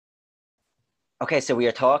Okay, so we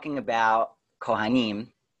are talking about Kohanim,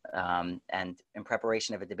 and in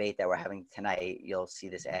preparation of a debate that we're having tonight, you'll see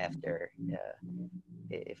this after,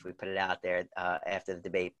 if we put it out there after the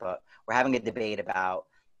debate, but we're having a debate about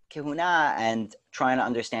Kehuna and trying to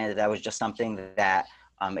understand that that was just something that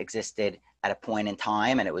existed at a point in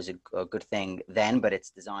time, and it was a good thing then, but it's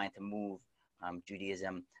designed to move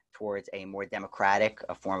Judaism towards a more democratic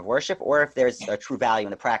form of worship, or if there's a true value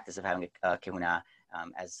in the practice of having a Kehuna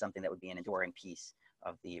as something that would be an enduring piece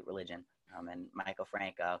of the religion. And Michael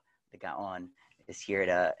Franco, the Gaon, is here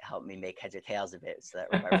to help me make heads or tails of it so that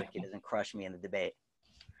Rabbi Ricky doesn't crush me in the debate.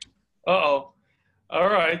 Uh-oh. All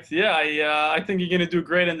right. Yeah, I think you're going to do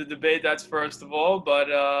great in the debate, that's first of all. But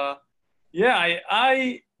yeah,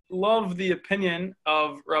 I love the opinion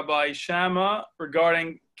of Rabbi Shammah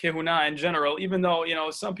regarding Kehuna in general, even though,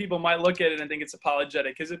 some people might look at it and think it's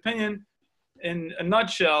apologetic. His opinion, in a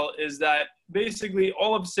nutshell, is that basically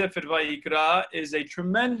all of Sefer Vayikra is a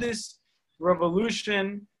tremendous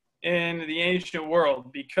revolution in the ancient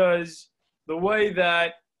world, because the way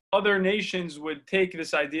that other nations would take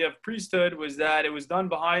this idea of priesthood was that it was done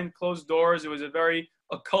behind closed doors. It was a very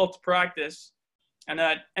occult practice, and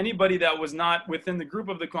that anybody that was not within the group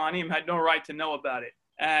of the Kohanim had no right to know about it.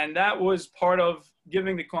 And that was part of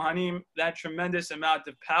giving the Kohanim that tremendous amount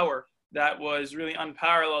of power that was really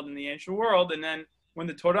unparalleled in the ancient world. And then when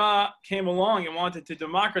the Torah came along and wanted to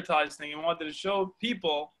democratize things and wanted to show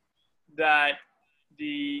people that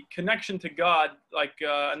the connection to God,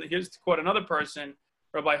 and here's to quote another person,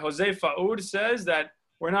 Rabbi Jose Faoud says that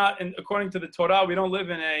according to the Torah, we don't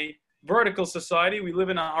live in a vertical society. We live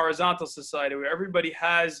in a horizontal society where everybody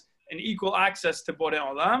has an equal access to Borei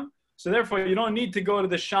Olam. So therefore, you don't need to go to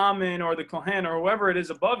the shaman or the kohen or whoever it is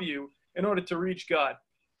above you in order to reach God.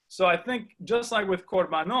 So I think just like with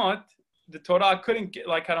korbanot, the Torah couldn't,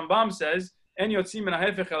 like Harambam says, it's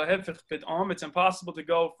impossible to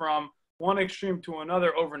go from one extreme to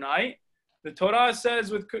another overnight. The Torah says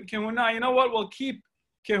with Kehuna, you know what, we'll keep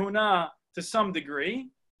Kehuna to some degree,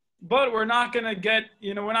 but we're not going to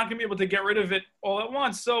be able to get rid of it all at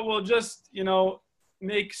once. So we'll just,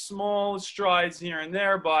 make small strides here and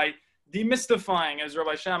there by demystifying, as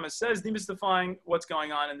Rabbi Shammah says, demystifying what's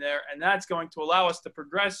going on in there. And that's going to allow us to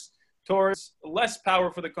progress towards less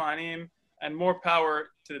power for the Kohanim and more power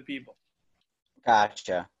to the people.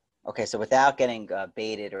 Gotcha. Okay, so without getting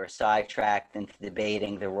baited or sidetracked into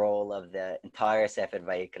debating the role of the entire Sefer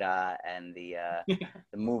Vayikra and the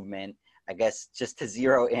movement, I guess just to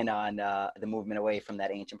zero in on the movement away from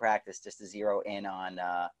that ancient practice, just to zero in on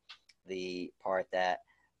the part that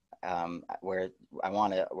where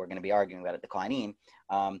we're going to be arguing about it, the Kohanim.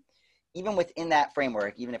 Even within that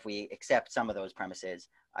framework, even if we accept some of those premises,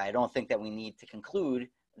 I don't think that we need to conclude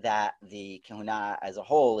that the Kehuna as a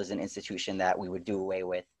whole is an institution that we would do away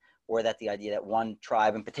with, or that the idea that one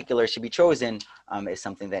tribe in particular should be chosen is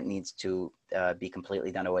something that needs to be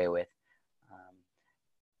completely done away with.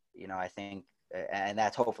 I think, and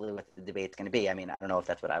that's hopefully what the debate's going to be. I mean, I don't know if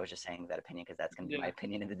that's what I was just saying, that opinion, because that's going to be my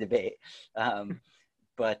opinion in the debate.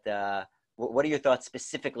 But what are your thoughts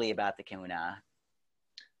specifically about the Kehuna?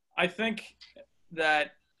 I think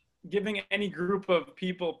that giving any group of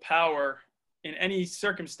people power in any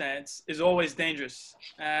circumstance is always dangerous.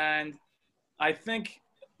 And I think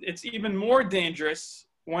it's even more dangerous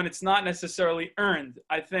when it's not necessarily earned.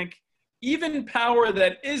 I think even power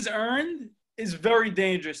that is earned is very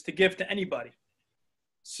dangerous to give to anybody.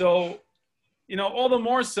 So, all the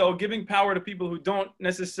more so giving power to people who don't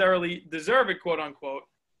necessarily deserve it, quote unquote,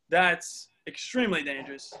 that's extremely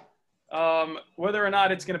dangerous. Whether or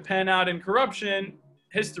not it's going to pan out in corruption,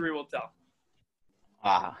 history will tell.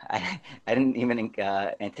 Wow, I didn't even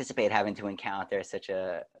anticipate having to encounter such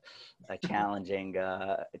a challenging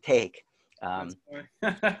take. I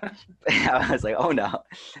was like, oh no.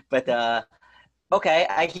 But okay,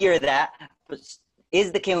 I hear that. But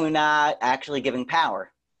is the Kehuna actually giving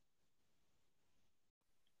power?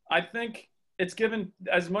 I think it's given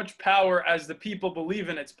as much power as the people believe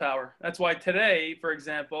in its power. That's why today, for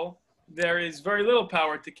example, there is very little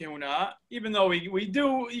power to Kehuna, even though we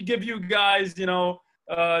do give you guys, Zimun,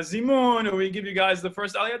 or we give you guys the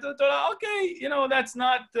first Aliyat Torah. Okay, that's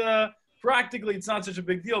not, practically it's not such a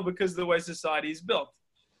big deal because of the way society is built.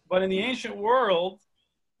 But in the ancient world,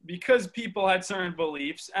 because people had certain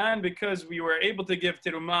beliefs and because we were able to give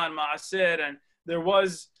Terumah and Ma'aser and there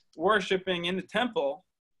was worshiping in the temple,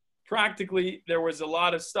 practically there was a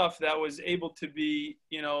lot of stuff that was able to be,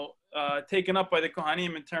 taken up by the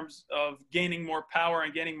Kohanim in terms of gaining more power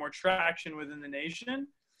and gaining more traction within the nation.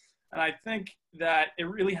 And I think that it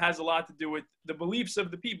really has a lot to do with the beliefs of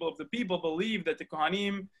the people. If the people believe that the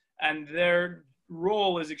Kohanim and their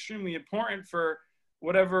role is extremely important for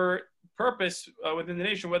whatever purpose within the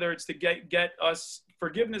nation, whether it's to get us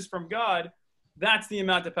forgiveness from God. That's the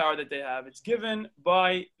amount of power that they have. It's given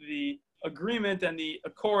by the agreement and the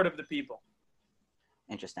accord of the people.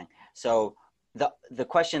 Interesting. So the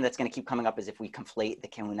question that's going to keep coming up is if we conflate the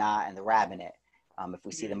kehuna and the rabbinate. If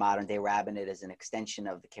we see the modern day rabbinate as an extension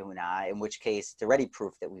of the kehuna, in which case it's already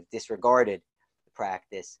proof that we've disregarded the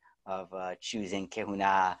practice of choosing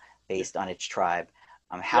kehuna based on its tribe.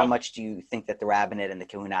 How much do you think that the rabbinate and the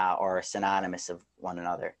kehuna are synonymous of one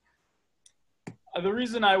another? The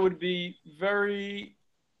reason I would be very,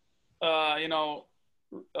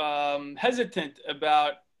 hesitant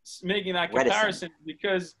about making that comparison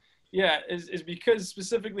is because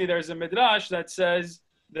specifically there's a midrash that says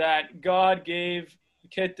that God gave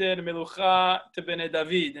Keter Melucha to Bnei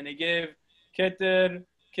David, and he gave Keter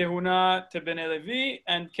Kehuna to Bnei Levi,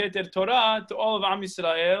 and Keter Torah to all of Am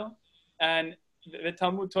Yisrael, and the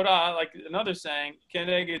Talmud Torah, like another saying,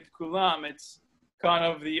 Keneged Kulam, it's kind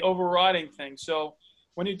of the overriding thing. So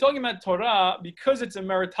when you're talking about Torah, because it's a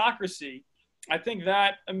meritocracy, I think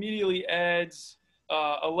that immediately adds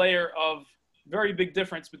a layer of very big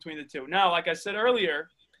difference between the two. Now, like I said earlier,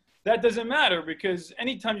 that doesn't matter because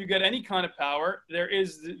anytime you get any kind of power, there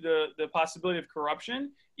is the possibility of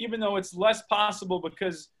corruption, even though it's less possible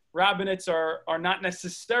because rabbinates are not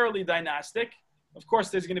necessarily dynastic. Of course,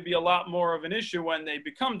 there's going to be a lot more of an issue when they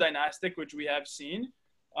become dynastic, which we have seen.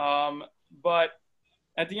 But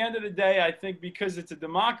at the end of the day, I think because it's a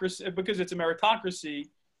democracy, because it's a meritocracy,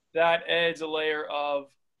 that adds a layer of,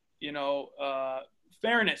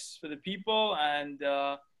 fairness for the people, and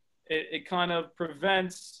it kind of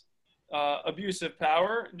prevents abuse of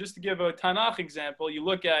power. Just to give a Tanakh example, you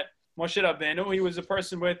look at Moshe Rabbeinu, he was a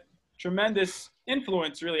person with tremendous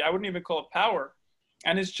influence, really. I wouldn't even call it power.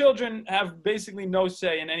 And his children have basically no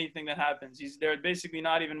say in anything that happens. They're basically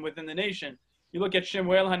not even within the nation. You look at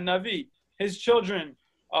Shemuel HaNavi, his children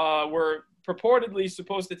were purportedly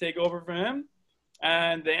supposed to take over for him,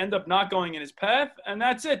 and they end up not going in his path, and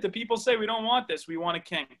that's it. The people say, we don't want this, we want a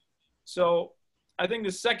king. So I think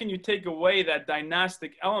the second you take away that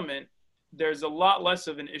dynastic element, there's a lot less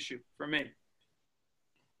of an issue for me.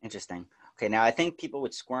 Interesting. Okay, now I think people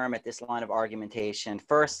would squirm at this line of argumentation,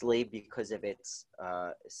 firstly, because of its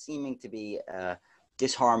seeming to be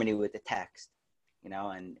disharmony with the text,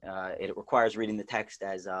 and it requires reading the text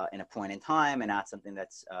as in a point in time and not something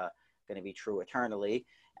that's going to be true eternally.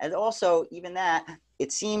 And also, even that,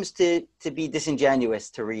 it seems to be disingenuous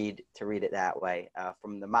to read it that way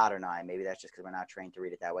from the modern eye. Maybe that's just because we're not trained to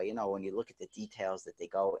read it that way. When you look at the details that they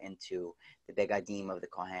go into the Begadim of the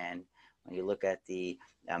Kohen, when you look at the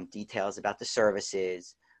details about the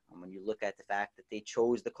services, when you look at the fact that they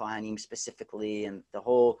chose the Kohanim specifically, and the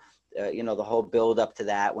whole build up to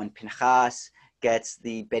that, when Pinchas gets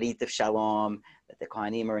the Berit of Shalom, that the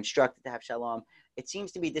Kohanim are instructed to have Shalom, it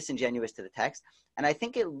seems to be disingenuous to the text. And I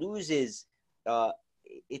think it loses,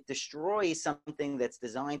 it destroys something that's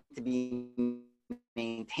designed to be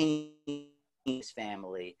maintained in this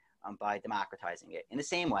family by democratizing it. In the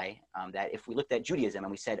same way that if we looked at Judaism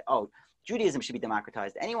and we said, Judaism should be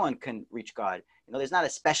democratized, anyone can reach God. There's not a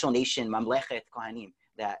special nation, Mamlechet Kohanim,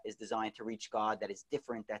 that is designed to reach God, that is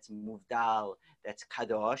different, that's Muvdal, that's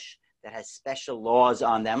Kadosh, that has special laws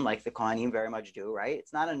on them, like the Kohanim very much do, right?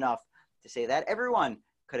 It's not enough to say that everyone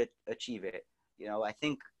could achieve it. I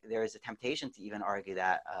think there is a temptation to even argue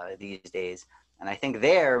that these days. And I think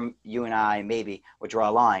there, you and I maybe would draw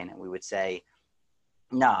a line and we would say,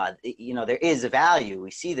 there is a value. We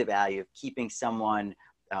see the value of keeping someone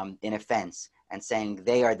in a fence and saying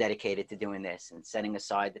they are dedicated to doing this and setting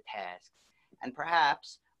aside the task. And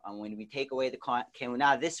perhaps when we take away the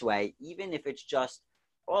kehuna this way, even if it's just,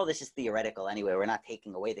 this is theoretical anyway, we're not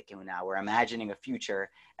taking away the kehuna, we're imagining a future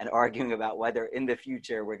and arguing about whether in the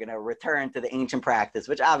future we're going to return to the ancient practice,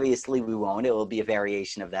 which obviously we won't. It will be a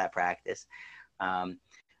variation of that practice.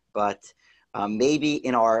 But maybe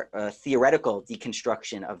in our theoretical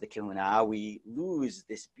deconstruction of the kehuna, we lose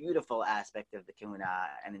this beautiful aspect of the kehuna.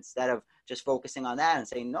 And instead of just focusing on that and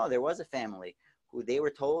saying, no, there was a family who they were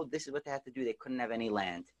told this is what they had to do. They couldn't have any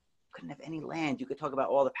land. You could talk about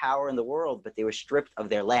all the power in the world, but they were stripped of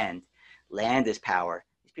their land. Land is power.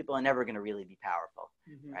 These people are never going to really be powerful,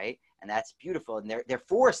 right? And that's beautiful. And they're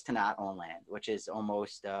forced to not own land, which is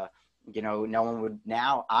almost, no one would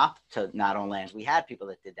now opt to not own land. We had people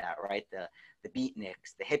that did that, right? The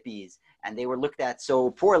beatniks, the hippies, and they were looked at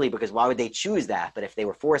so poorly because why would they choose that? But if they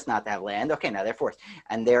were forced not to have land, okay, now they're forced.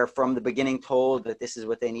 And they're from the beginning told that this is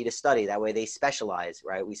what they need to study. That way they specialize,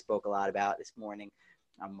 right? We spoke a lot about this morning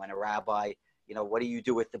when a rabbi, what do you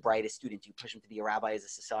do with the brightest student? Do you push him to be a rabbi as a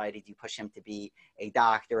society? Do you push him to be a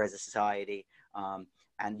doctor as a society?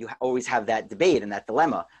 And you always have that debate and that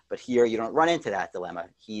dilemma. But here you don't run into that dilemma.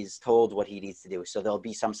 He's told what he needs to do. So there'll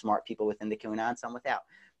be some smart people within the Kehuna and some without.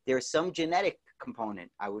 There's some genetic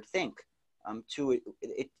component, I would think, to it.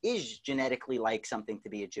 It is genetically like something to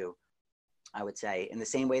be a Jew, I would say, in the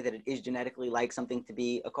same way that it is genetically like something to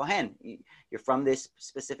be a Kohen. You're from this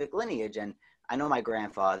specific lineage. And I know my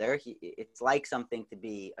grandfather, it's like something to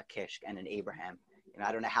be a Kish and an Abraham.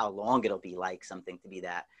 I don't know how long it'll be like something to be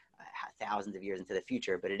that, thousands of years into the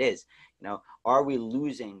future, but it is. Are we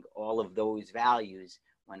losing all of those values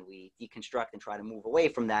when we deconstruct and try to move away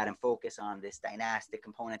from that and focus on this dynastic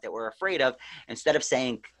component that we're afraid of, instead of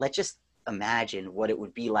saying, let's just imagine what it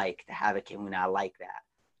would be like to have a Kehuna like that.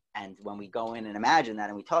 And when we go in and imagine that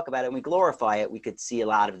and we talk about it and we glorify it, we could see a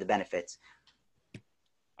lot of the benefits.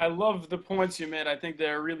 I love the points you made. I think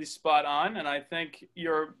they're really spot on. And I think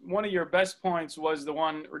one of your best points was the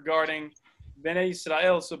one regarding Bnei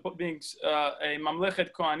Israel, so being a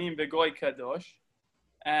Mamlechet Kohanim Begoy Kadosh.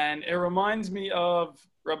 And it reminds me of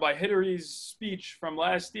Rabbi Hidari's speech from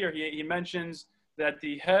last year. He mentions that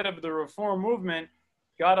the head of the Reform movement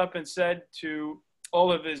got up and said to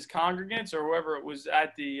all of his congregants or whoever it was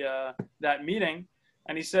at that meeting,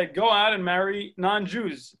 and he said, go out and marry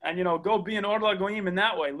non-Jews and, go be an Or LaGoyim in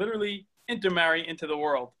that way, literally intermarry into the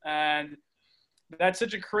world. And that's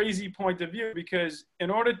such a crazy point of view, because in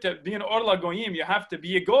order to be an Or LaGoyim, you have to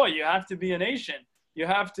be a Goy, you have to be a nation. You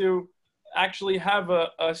have to actually have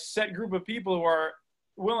a set group of people who are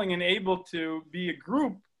willing and able to be a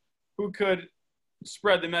group who could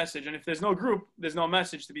spread the message. And if there's no group, there's no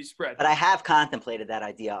message to be spread. But I have contemplated that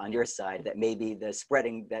idea on your side, that maybe the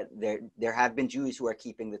spreading, that there have been Jews who are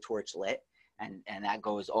keeping the torch lit, and that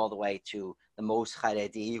goes all the way to the most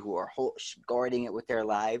Haredi who are guarding it with their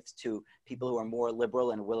lives, to people who are more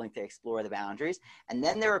liberal and willing to explore the boundaries. And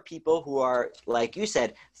then there are people who are, like you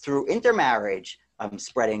said, through intermarriage,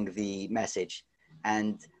 spreading the message.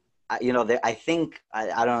 And I think,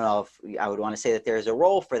 I don't know if I would want to say that there's a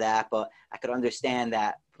role for that, but I could understand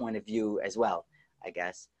that point of view as well, I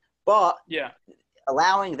guess. But yeah,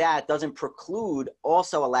 allowing that doesn't preclude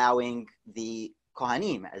also allowing the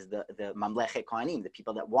Kohanim, as the Mamlechet Kohanim, the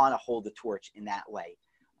people that want to hold the torch in that way,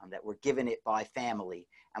 that were given it by family.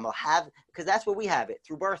 And we'll have, because that's what we have it,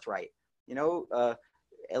 through birthright. Elohei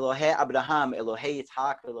Abraham, Elohei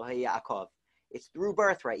Yitzhak, Elohei Yaakov. It's through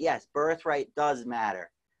birthright. Yes, birthright does matter.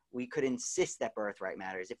 We could insist that birthright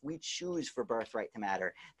matters. If we choose for birthright to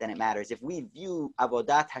matter, then it matters. If we view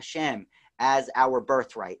Avodat Hashem as our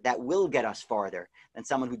birthright, that will get us farther than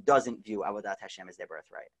someone who doesn't view Avodat Hashem as their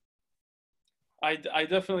birthright. I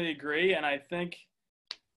definitely agree. And I think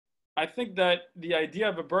that the idea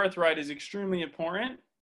of a birthright is extremely important.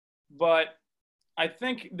 But I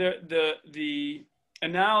think the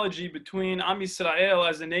analogy between Am Yisrael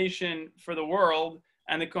as a nation for the world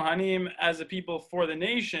and the Kohanim as a people for the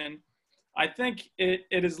nation, I think it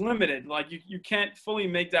is limited. Like you can't fully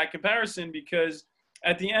make that comparison, because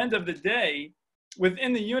at the end of the day,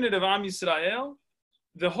 within the unit of Am Yisrael,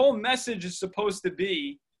 the whole message is supposed to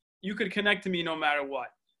be, you could connect to me no matter what.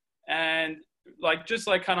 And just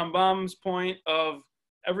like Harambam's point of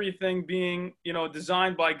everything being,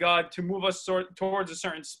 designed by God to move us towards a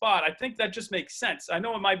certain spot, I think that just makes sense. I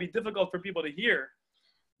know it might be difficult for people to hear,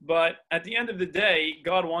 but at the end of the day,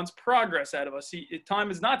 God wants progress out of us.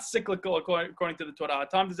 Time is not cyclical according to the Torah.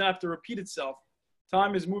 Time doesn't have to repeat itself.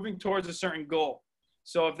 Time is moving towards a certain goal.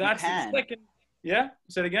 So if that's the second, yeah,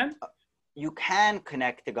 say it again. You can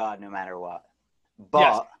connect to God no matter what, but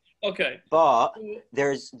yes. Okay. But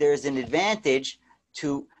there's an advantage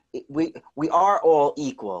to we are all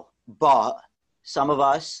equal, but some of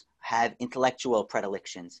us have intellectual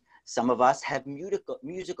predilections. Some of us have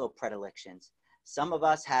musical predilections. Some of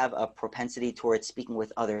us have a propensity towards speaking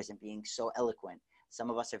with others and being so eloquent.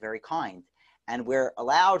 Some of us are very kind, and we're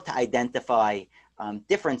allowed to identify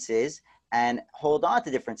differences and hold on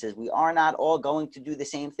to differences. We are not all going to do the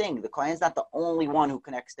same thing. The Kohen's not the only one who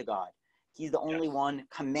connects to God. He's the only one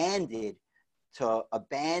commanded to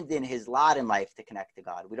abandon his lot in life to connect to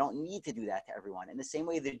God. We don't need to do that to everyone. In the same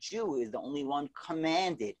way, the Jew is the only one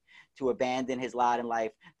commanded to abandon his lot in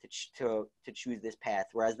life to choose this path.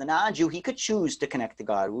 Whereas the non-Jew, he could choose to connect to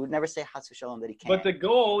God. We would never say Chas v'Shalom that he can't. But the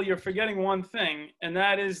goal, you're forgetting one thing, and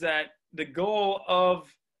that is that the goal of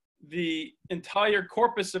the entire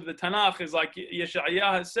corpus of the Tanakh is, like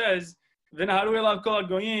Yeshaya says, V'naharu elav kol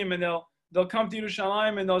hagoyim, and they'll come to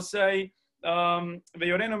Yerushalayim and they'll say, we want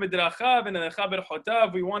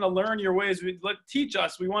to learn your ways. Teach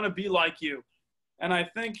us. We want to be like you. And I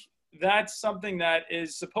think that's something that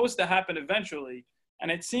is supposed to happen eventually. And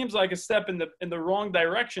it seems like a step in the wrong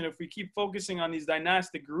direction if we keep focusing on these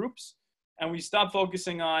dynastic groups and we stop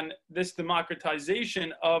focusing on this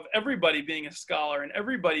democratization of everybody being a scholar and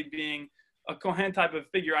everybody being a Kohen type of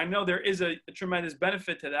figure. I know there is a tremendous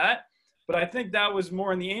benefit to that, but I think that was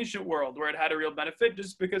more in the ancient world where it had a real benefit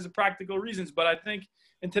just because of practical reasons. But I think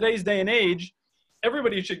in today's day and age,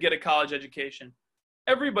 everybody should get a college education.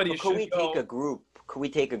 Everybody should go. Could we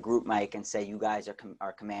take a group, Mike, and say you guys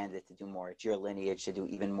are commanded to do more? It's your lineage to do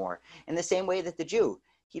even more. In the same way that the Jew,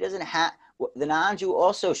 he doesn't have. The non-Jew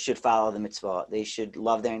also should follow the mitzvah. They should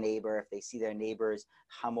love their neighbor. If they see their neighbors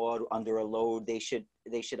hamor under a load, they should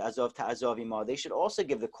azov to azov imo. They should also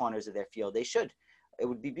give the corners of their field. They should. It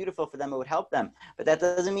would be beautiful for them. It would help them. But that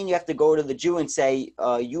doesn't mean you have to go to the Jew and say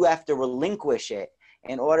you have to relinquish it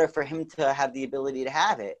in order for him to have the ability to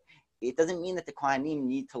have it. It doesn't mean that the Kohanim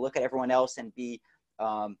need to look at everyone else and be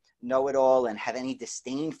know-it-all and have any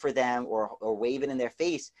disdain for them or wave it in their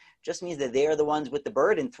face. It just means that they are the ones with the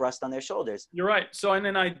burden thrust on their shoulders. You're right. So in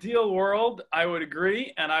an ideal world, I would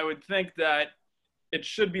agree, and I would think that it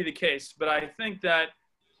should be the case. But I think that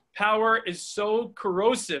power is so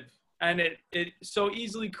corrosive and it so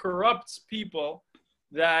easily corrupts people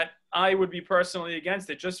that I would be personally against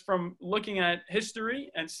it, just from looking at history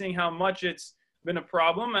and seeing how much it's been a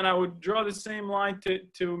problem. And I would draw the same line to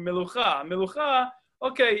Melucha. Melucha,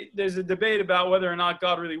 okay, there's a debate about whether or not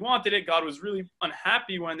God really wanted it. God was really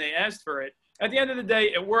unhappy when they asked for it. At the end of the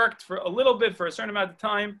day, it worked for a little bit for a certain amount of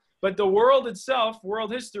time, but the world itself,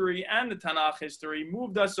 world history and the Tanakh history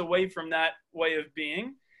moved us away from that way of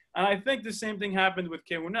being. And I think the same thing happened with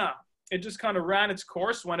Kehuna. It just kind of ran its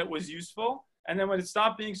course when it was useful. And then when it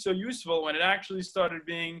stopped being so useful, when it actually started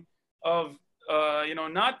being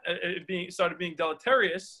started being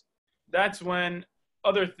deleterious, that's when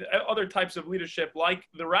other types of leadership, like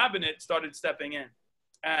the rabbinate, started stepping in.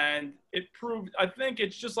 And it proved, I think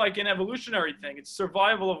it's just like an evolutionary thing. It's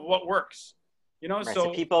survival of what works, Right,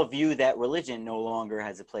 so people view that religion no longer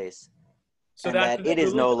has a place. So that it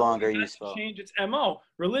is no longer useful. Change its MO.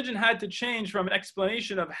 Religion had to change from an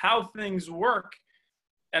explanation of how things work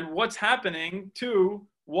and what's happening to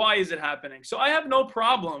why is it happening. So I have no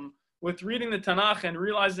problem with reading the Tanakh and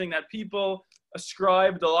realizing that people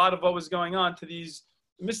ascribed a lot of what was going on to these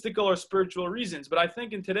mystical or spiritual reasons. But I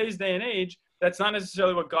think in today's day and age, that's not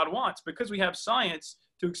necessarily what God wants. Because we have science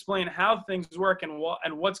to explain how things work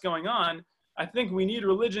and what's going on, I think we need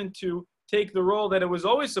religion to take the role that it was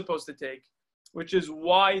always supposed to take, which is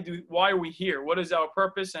why are we here? What is our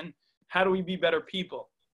purpose and how do we be better people?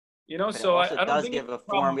 So I don't think it does give a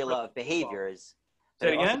formula of behaviors.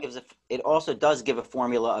 Say it again? It also does give a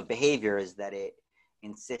formula of behaviors that it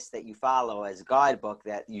insists that you follow as a guidebook,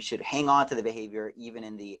 that you should hang on to the behavior even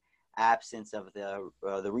in the absence of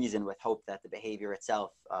the reason, with hope that the behavior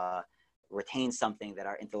itself retains something that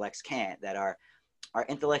our intellects can't, that our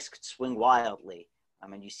intellects could swing wildly. I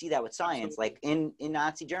mean, you see that with science, like in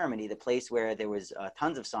Nazi Germany, the place where there was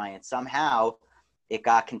tons of science, somehow it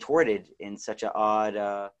got contorted in such an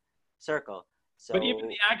odd circle. So, but even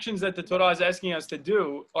the actions that the Torah is asking us to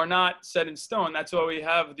do are not set in stone. That's why we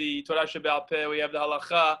have the Torah Shebe'al Peh, we have the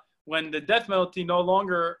Halacha. When the death penalty no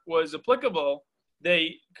longer was applicable,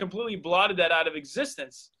 they completely blotted that out of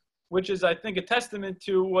existence, which is, I think, a testament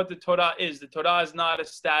to what the Torah is. The Torah is not a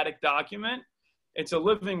static document. It's a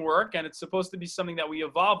living work, and it's supposed to be something that we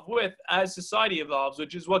evolve with as society evolves,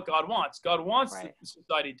 which is what God wants. God wants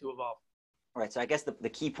society to evolve. Right. So I guess the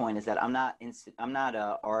key point is that I'm not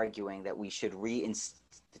arguing that we should reinstitute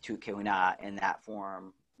Kehuna in that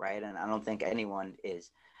form, right? And I don't think anyone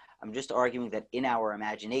is. I'm just arguing that in our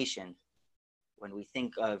imagination, when we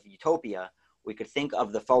think of utopia, we could think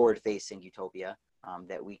of the forward-facing utopia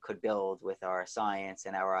that we could build with our science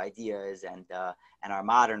and our ideas and our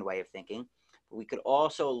modern way of thinking. But we could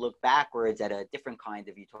also look backwards at a different kind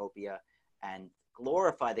of utopia and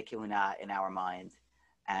glorify the Kehuna in our mind.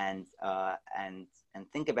 And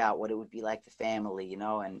think about what it would be like to family,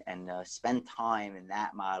 and spend time in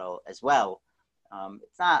that model as well.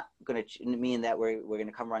 It's not going to mean that we're going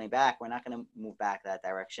to come running back. We're not going to move back that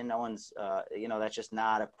direction. No one's, that's just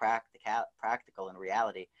not a practical in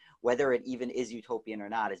reality. Whether it even is utopian or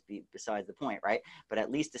not is besides the point, right? But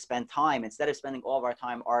at least to spend time, instead of spending all of our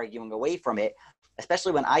time arguing away from it,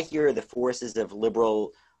 especially when I hear the forces of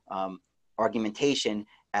liberal argumentation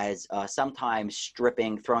as sometimes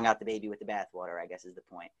throwing out the baby with the bathwater, I guess is the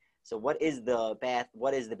point. So what is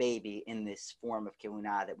the baby in this form of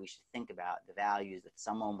Kehuna that we should think about, the values that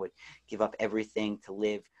someone would give up everything to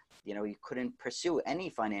live you know, you couldn't pursue any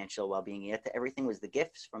financial well-being, yet everything was the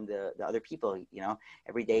gifts from the other people. You know,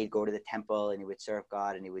 every day he'd go to the temple and he would serve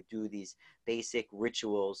God and he would do these basic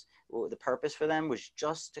rituals. Well, the purpose for them was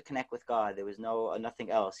just to connect with God. There was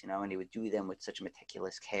nothing else, you know, and he would do them with such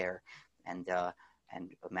meticulous care. And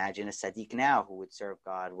imagine a Sadiq now who would serve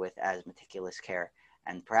God with as meticulous care.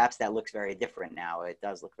 And perhaps that looks very different now. It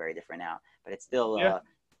does look very different now, but it's still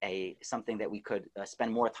something that we could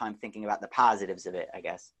spend more time thinking about the positives of it, I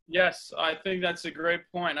guess. Yes, I think that's a great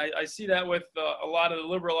point. I see that with a lot of the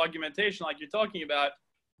liberal argumentation, like you're talking about.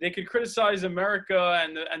 They could criticize America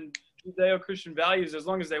and Judeo-Christian values as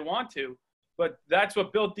long as they want to, but that's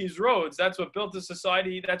what built these roads. That's what built the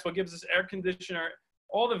society. That's what gives us air conditioner.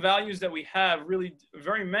 All the values that we have, really,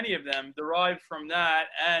 very many of them derived from that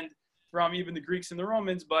and from even the Greeks and the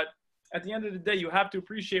Romans. But at the end of the day, you have to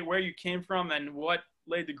appreciate where you came from and what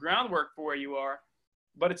laid the groundwork for where you are.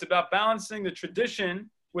 But it's about balancing the tradition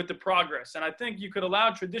with the progress. And I think you could allow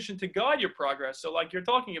tradition to guide your progress. So like you're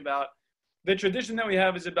talking about, the tradition that we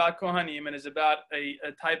have is about Kohanim and is about a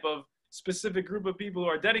type of specific group of people who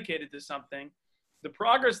are dedicated to something. The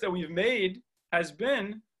progress that we've made has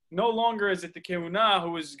been no longer is it the Kehuna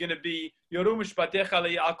who is going to be Yoru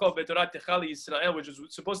Mishpatecha leYaakov B'Torah Techa leYisrael, which is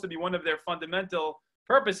supposed to be one of their fundamental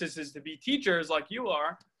purposes, is to be teachers like you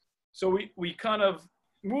are. So we kind of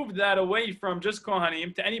moved that away from just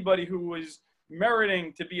Kohanim to anybody who was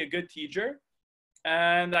meriting to be a good teacher.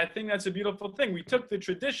 And I think that's a beautiful thing. We took the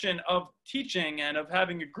tradition of teaching and of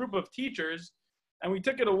having a group of teachers, and we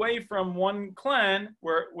took it away from one clan,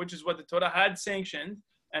 which is what the Torah had sanctioned,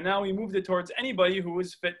 and now we moved it towards anybody who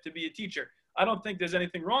was fit to be a teacher. I don't think there's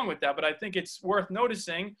anything wrong with that, but I think it's worth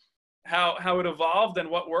noticing how it evolved and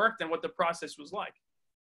what worked and what the process was like.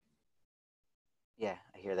 Yeah,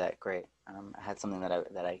 I hear that. Great. I had something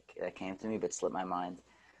that came to me but slipped my mind.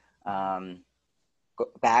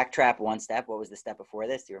 Backtrack one step. What was the step before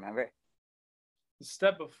this? Do you remember? The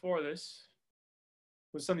step before this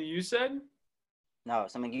was something you said? No,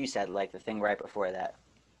 something you said, like the thing right before that.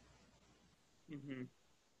 Mm-hmm.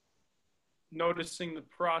 Noticing the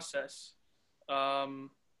process,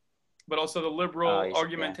 but also the liberal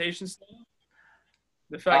argumentation style.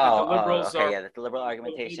 The fact that the liberals are... that the liberal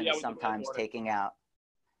argumentation is sometimes taking out...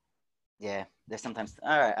 Yeah, there's sometimes...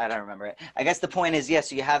 All right, I don't remember it. I guess the point is, yes,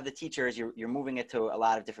 so you have the teachers, you're moving it to a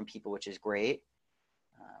lot of different people, which is great.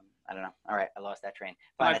 I don't know. All right, I lost that train.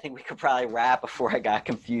 Fine, I think we could probably wrap before I got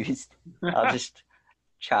confused. I'll just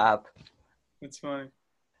chop. That's funny.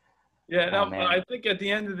 Yeah, no, I think at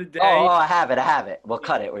the end of the day... Oh, I have it. We'll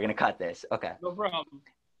cut it. We're going to cut this. Okay. No problem.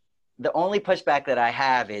 The only pushback that I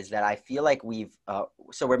have is that I feel like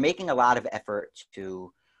so we're making a lot of effort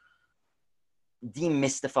to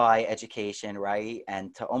demystify education, right?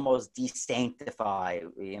 And to almost desanctify,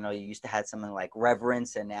 you used to have something like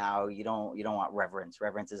reverence, and now you don't want reverence.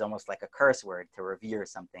 Reverence is almost like a curse word, to revere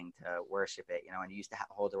something, to worship it, and you used to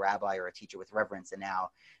hold a rabbi or a teacher with reverence, and now,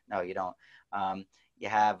 no, you don't. You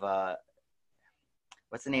have,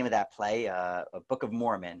 what's the name of that play? A Book of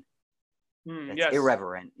Mormon. It's yes.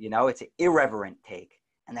 Irreverent, it's an irreverent take.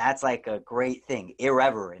 And that's like a great thing.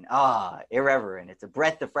 Irreverent. Irreverent. It's a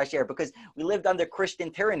breath of fresh air because we lived under Christian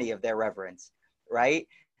tyranny of their reverence, right?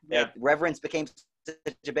 Yeah. That reverence became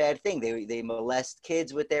such a bad thing. They molest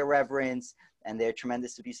kids with their reverence and their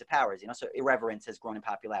tremendous abuse of powers, so irreverence has grown in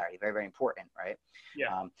popularity. Very, very important, right?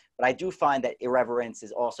 Yeah. But I do find that irreverence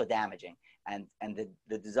is also damaging. And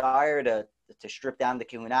the desire to strip down the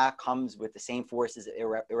Kehuna comes with the same force as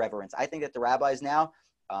irreverence. I think that the rabbis now,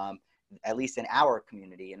 at least in our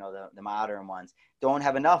community, the modern ones, don't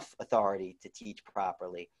have enough authority to teach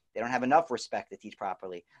properly. They don't have enough respect to teach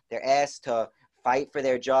properly. They're asked to fight for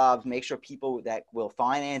their jobs, make sure people that will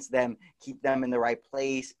finance them, keep them in the right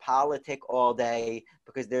place, politic all day,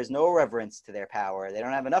 because there's no reverence to their power. They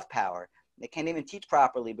don't have enough power. They can't even teach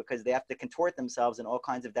properly because they have to contort themselves in all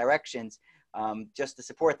kinds of directions just to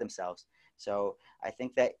support themselves. So I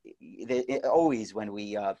think that always when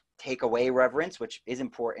we take away reverence, which is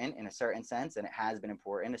important in a certain sense, and it has been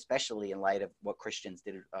important, especially in light of what Christians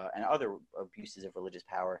did and other abuses of religious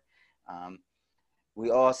power, we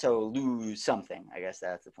also lose something. I guess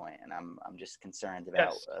that's the point. And I'm just concerned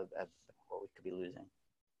about what we could be losing.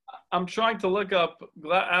 I'm trying to look up.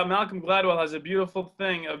 Malcolm Gladwell has a beautiful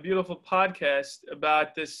podcast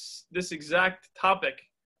about this exact topic.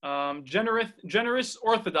 Generous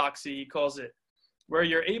orthodoxy, he calls it, where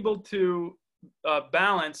you're able to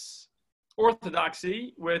balance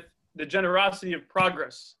orthodoxy with the generosity of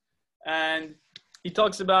progress. And he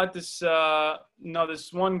talks about this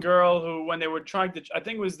one girl who, when they were trying to, I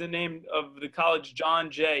think it was the name of the college,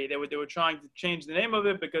 John Jay, they were trying to change the name of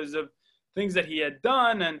it because of things that he had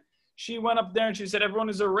done, and she went up there and she said everyone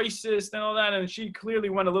is a racist and all that, and she clearly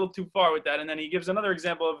went a little too far with that. And then he gives another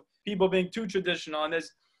example of people being too traditional, and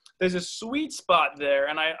there's a sweet spot there.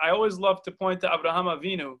 And I always love to point to Abraham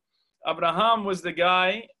Avinu. Abraham was the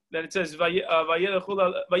guy that it says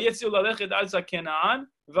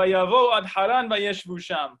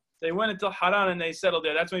they went into Haran and they settled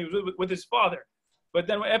there. That's when he was with his father. But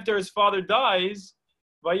then after his father dies,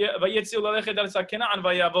 so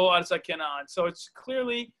it's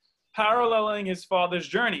clearly paralleling his father's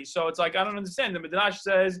journey. So it's like, I don't understand. The Midrash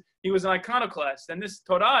says he was an iconoclast. And this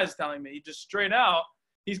Torah is telling me, just straight out,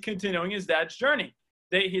 he's continuing his dad's journey.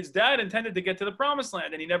 His dad intended to get to the promised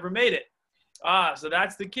land and he never made it. So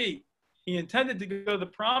that's the key. He intended to go to the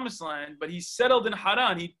promised land, but he settled in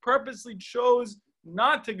Haran. He purposely chose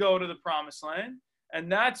not to go to the promised land.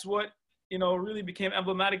 And that's what, really became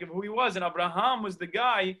emblematic of who he was. And Abraham was the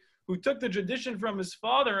guy who took the tradition from his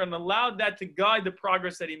father and allowed that to guide the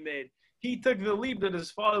progress that he made. He took the leap that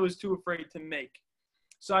his father was too afraid to make.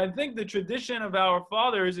 So I think the tradition of our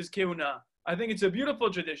fathers is kehuna. I think it's a beautiful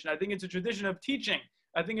tradition. I think it's a tradition of teaching.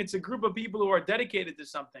 I think it's a group of people who are dedicated to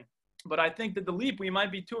something. But I think that the leap we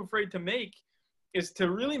might be too afraid to make is to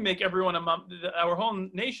really make everyone, our whole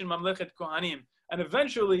nation, Mamlechet Kohanim. And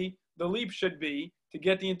eventually, the leap should be to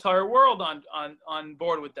get the entire world on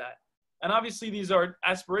board with that. And obviously, these are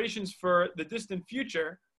aspirations for the distant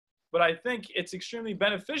future. But I think it's extremely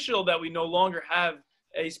beneficial that we no longer have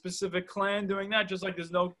a specific clan doing that, just like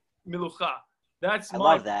there's no milucha. I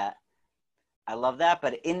love that.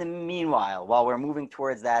 But in the meanwhile, while we're moving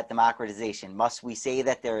towards that democratization, must we say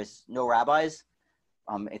that there's no rabbis?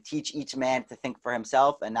 Teach each man to think for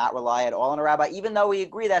himself and not rely at all on a rabbi, even though we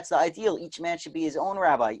agree that's the ideal. Each man should be his own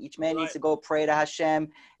rabbi. Each man needs to go pray to Hashem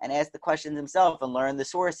and ask the questions himself and learn the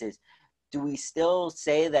sources. Do we still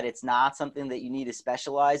say that it's not something that you need to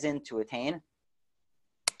specialize in to attain?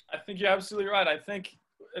 I think you're absolutely right. I think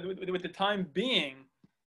with the time being,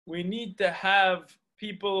 we need to have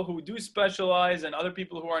people who do specialize and other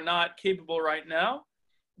people who are not capable right now.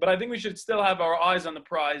 But I think we should still have our eyes on the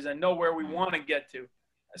prize and know where we want to get to.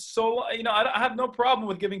 So, I have no problem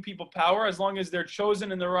with giving people power as long as they're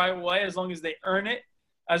chosen in the right way, as long as they earn it,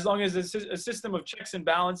 as long as it's a system of checks and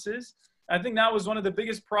balances. I think that was one of the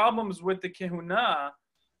biggest problems with the kehuna,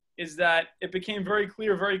 is that it became very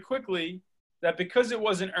clear very quickly that because it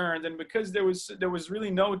wasn't earned and because there was really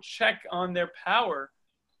no check on their power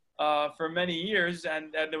for many years,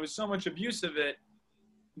 and there was so much abuse of it,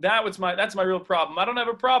 that's my real problem. I don't have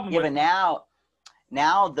a problem with it. But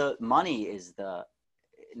now the money is the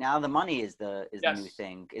new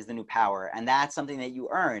thing, is the new power, and that's something that you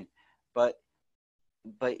earn. But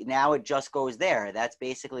now it just goes there. That's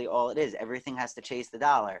basically all it is. Everything has to chase the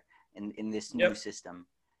dollar in this new system.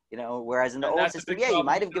 Whereas in the old system, you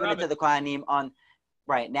might have given it to the Kohanim on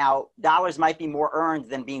right now. Dollars might be more earned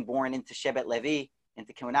than being born into Shevet Levi,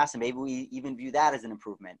 into Kemunah. Maybe we even view that as an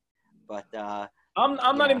improvement. But I'm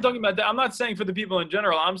not even talking about that. I'm not saying for the people in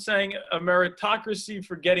general. I'm saying a meritocracy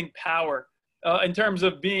for getting power in terms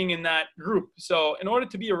of being in that group. So in order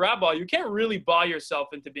to be a rabbi, you can't really buy yourself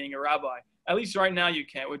into being a rabbi. At least right now you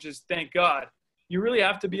can't, which is thank God. You really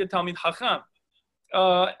have to be a Talmid Chacham.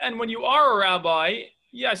 And when you are a rabbi,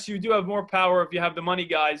 yes, you do have more power if you have the money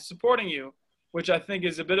guys supporting you, which I think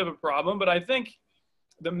is a bit of a problem. But I think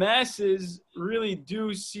the masses really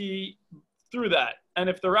do see through that. And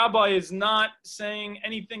if the rabbi is not saying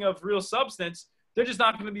anything of real substance, they're just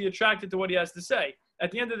not going to be attracted to what he has to say.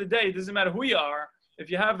 At the end of the day, it doesn't matter who you are. If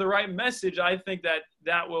you have the right message, I think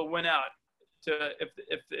that will win out.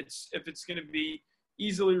 If it's going to be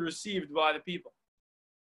easily received by the people.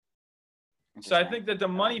 So I think that the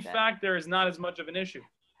money factor is not as much of an issue.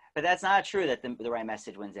 But that's not true that the right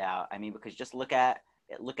message wins out. I mean, because just look at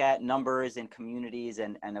numbers and communities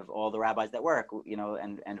and of all the rabbis that work,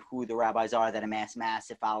 and who the rabbis are that amass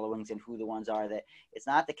massive followings and who the ones are that it's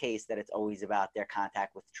not the case that it's always about their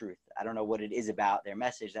contact with truth. I don't know what it is about their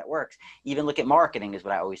message that works. Even look at marketing is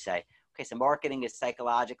what I always say. Okay, so marketing is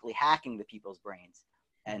psychologically hacking the people's brains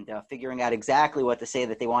and figuring out exactly what to say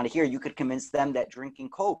that they want to hear. You could convince them that drinking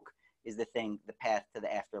Coke is the path to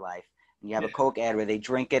the afterlife. And you have a Coke ad where they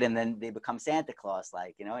drink it and then they become Santa Claus,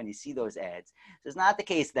 and you see those ads. So it's not the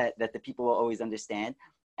case that the people will always understand.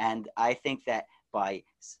 And I think that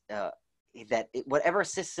whatever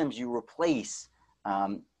systems you replace,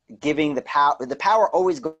 giving the power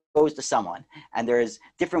always goes to someone. And there's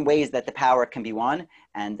different ways that the power can be won.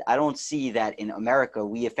 And I don't see that in America,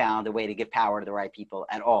 we have found a way to give power to the right people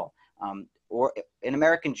at all. Or in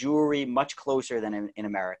American Jewry, much closer than in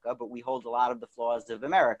America, but we hold a lot of the flaws of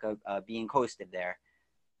America being hosted there.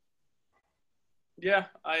 Yeah,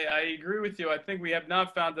 I agree with you. I think we have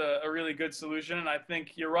not found a really good solution. And I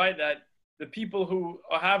think you're right that the people who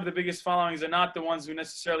have the biggest followings are not the ones who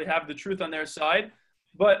necessarily have the truth on their side.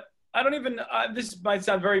 But I don't even, this might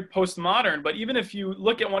sound very postmodern, but even if you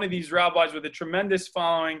look at one of these rabbis with a tremendous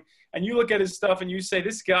following and you look at his stuff and you say,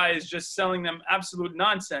 this guy is just selling them absolute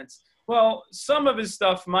nonsense. Well, some of his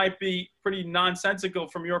stuff might be pretty nonsensical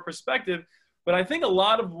from your perspective, but I think a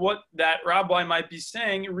lot of what that rabbi might be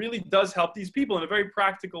saying really does help these people in a very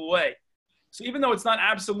practical way. So even though it's not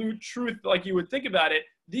absolute truth like you would think about it,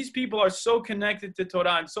 these people are so connected to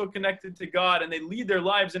Torah and so connected to God, and they lead their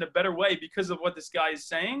lives in a better way because of what this guy is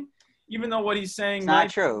saying. Even though what he's It's saying not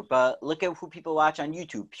might. true, but look at who people watch on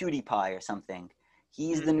YouTube, PewDiePie or something.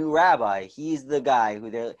 He's the Mhm. new rabbi. He's the guy who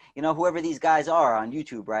they're, whoever these guys are on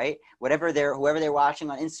YouTube, right? Whoever they're watching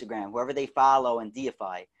on Instagram, whoever they follow and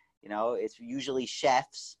deify, it's usually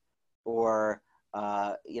chefs or,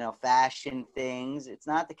 fashion things. It's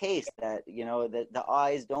not the case that, that the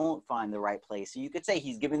eyes don't find the right place. So you could say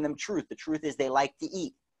he's giving them truth. The truth is they like to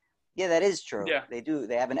eat. Yeah, that is true. Yeah. They do.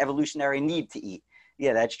 They have an evolutionary need to eat.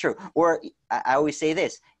 Yeah, that's true. Or I always say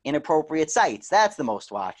this: inappropriate sites. That's the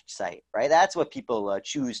most watched site, right? That's what people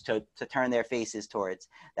choose to turn their faces towards.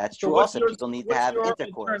 That's So true. Also, people need to what's have your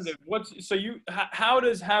intercourse alternative? How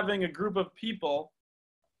does having a group of people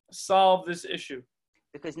solve this issue?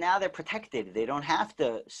 because now they're protected. They don't have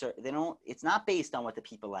to. They don't. It's not based on what the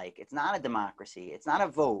people like. It's not a democracy. It's not a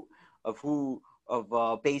vote of who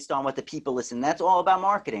of based on what the people listen. That's all about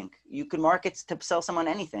marketing. You can market to sell someone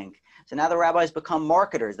anything. So now the rabbis become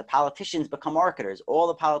marketers. The politicians become marketers. All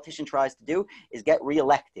the politician tries to do is get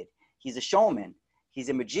reelected. He's a showman. He's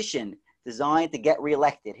a magician designed to get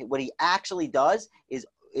reelected. What he actually does is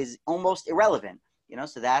almost irrelevant.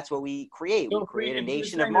 So that's what we create. We So create a if you're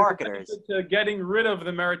nation of saying there's a marketers. benefit to getting rid of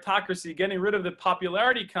the meritocracy, getting rid of the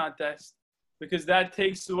popularity contest, because that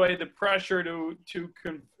takes away the pressure to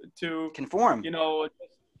Conform.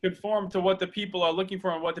 conform to what the people are looking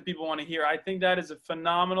for and what the people want to hear. I think that is a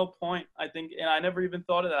phenomenal point. I think, and I never even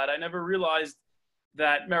thought of that. I never realized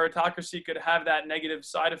that meritocracy could have that negative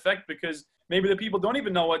side effect because maybe the people don't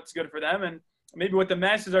even know what's good for them, and maybe what the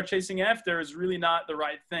masses are chasing after is really not the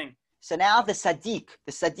right thing. So now the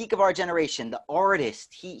Sadiq of our generation, the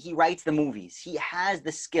artist, he writes the movies. He has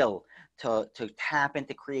the skill to tap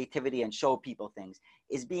into creativity and show people things,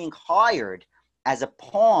 is being hired as a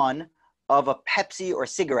pawn of a Pepsi or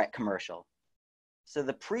cigarette commercial. So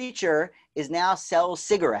the preacher is now sells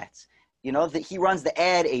cigarettes. That he runs the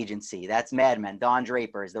ad agency. That's Mad Men. Don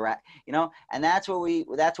Draper is and that's what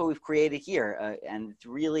we've created here. And it's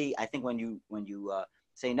really, I think when you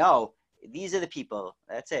say no, these are the people.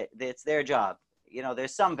 That's it. It's their job.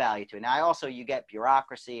 There's some value to it. Now, also you get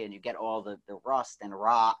bureaucracy and you get all the rust and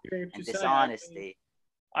rot Hearing what and you're saying, dishonesty.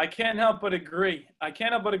 I can't help but agree. I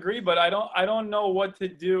can't help but agree, but I don't know what to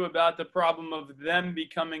do about the problem of them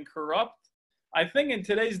becoming corrupt. I think in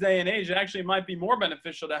today's day and age, it actually might be more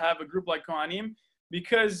beneficial to have a group like Kohanim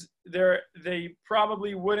because they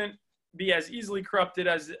probably wouldn't be as easily corrupted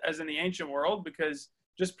as in the ancient world because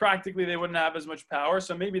just practically they wouldn't have as much power.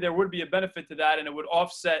 So maybe there would be a benefit to that, and it would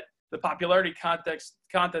offset the popularity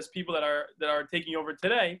contest people that are taking over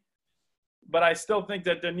today. But I still think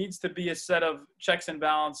that there needs to be a set of checks and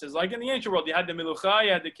balances. Like in the ancient world, you had the Milucha,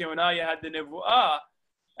 you had the Kemunah, you had the Nevuah,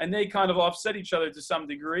 and they kind of offset each other to some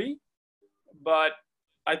degree. But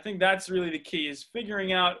I think that's really the key is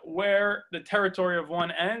figuring out where the territory of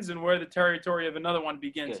one ends and where the territory of another one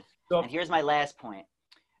begins. Good. So, And here's my last point.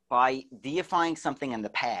 By deifying something in the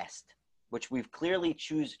past, which we've clearly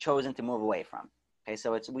chosen to move away from. Okay,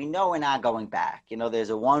 so we know we're not going back. There's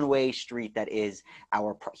a one-way street that is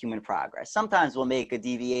our human progress. Sometimes we'll make a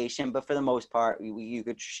deviation, but for the most part, you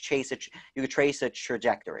could trace a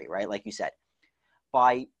trajectory, right? Like you said,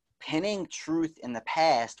 by pinning truth in the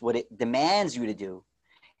past, what it demands you to do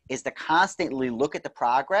is to constantly look at the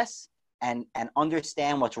progress and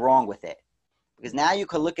understand what's wrong with it. Because now you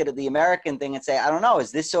could look at the American thing and say, I don't know,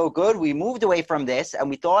 is this so good? We moved away from this and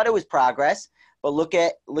we thought it was progress, but look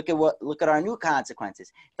at our new consequences.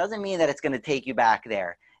 It doesn't mean that it's going to take you back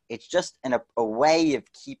there. It's just a way of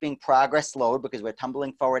keeping progress slow because we're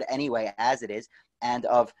tumbling forward anyway as it is, and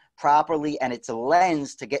of properly, and it's a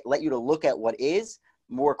lens to let you to look at what is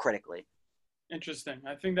more critically. interesting.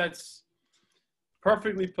 I think that's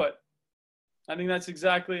perfectly put. I think that's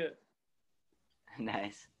exactly it.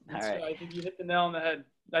 Nice. All right. I think you hit the nail on the head.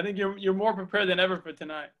 I think you're more prepared than ever for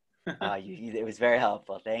tonight. It was very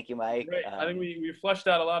helpful. Thank you, Mike. Great. I think we fleshed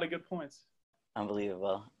out a lot of good points.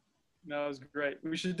 Unbelievable. That was great. We should